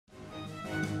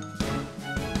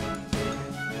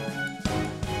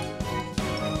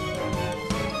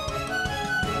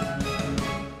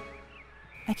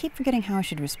keep forgetting how I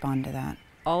should respond to that.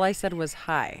 All I said was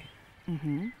hi.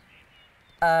 Mm-hmm.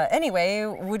 Anyway,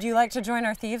 would you like to join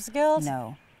our Thieves Guild?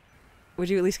 No. Would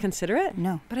you at least consider it?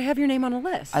 No. But I have your name on a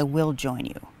list. I will join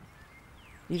you.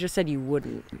 You just said you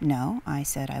wouldn't. No, I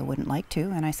said I wouldn't like to,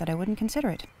 and I said I wouldn't consider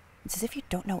it. It's as if you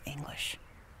don't know English.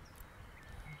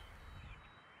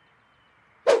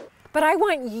 But I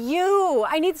want you.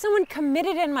 I need someone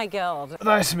committed in my guild.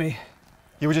 That's me.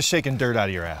 You were just shaking dirt out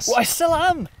of your ass. Well, I still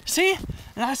am. See?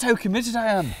 That's how committed I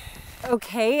am.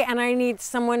 Okay, and I need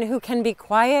someone who can be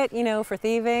quiet, you know, for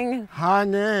thieving.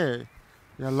 Honey,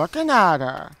 you're looking at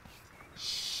her.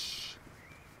 Shh.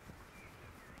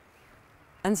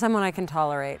 And someone I can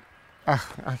tolerate. I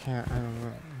can't, I don't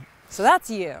know. So that's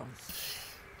you.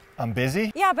 I'm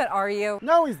busy? Yeah, but are you?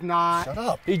 No, he's not. Shut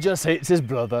up. He just hates his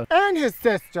brother. And his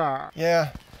sister.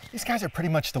 Yeah, these guys are pretty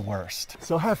much the worst.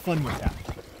 So have fun with that.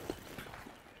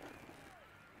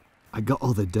 I got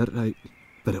all the dirt out,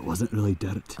 but it wasn't really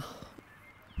dirt.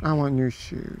 I want new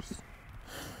shoes.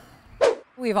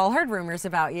 We've all heard rumors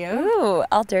about you. Ooh,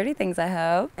 all dirty things, I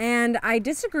hope. And I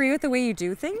disagree with the way you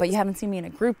do things. But you haven't seen me in a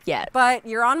group yet. But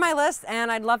you're on my list,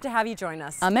 and I'd love to have you join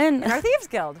us. I'm in. In our Thieves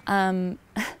Guild.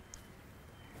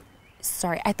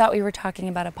 Sorry, I thought we were talking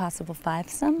about a possible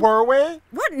fivesome. Were we?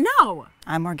 What? No.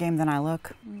 I'm more game than I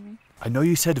look. I know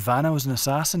you said Vanna was an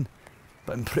assassin,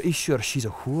 but I'm pretty sure she's a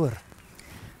whore.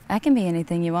 I can be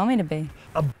anything you want me to be.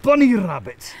 A bunny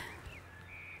rabbit.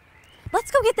 Let's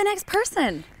go get the next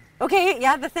person. Okay,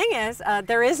 yeah, the thing is,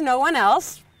 there is no one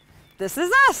else. This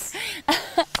is us.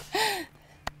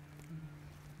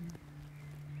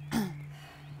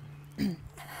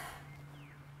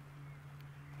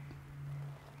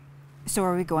 So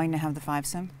are we going to have the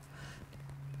fivesome?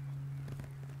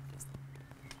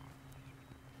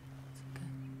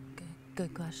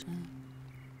 Good question.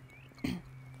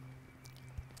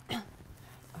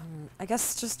 I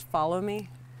guess just follow me.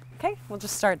 Okay, we'll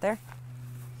just start there.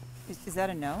 Is that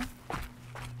a no?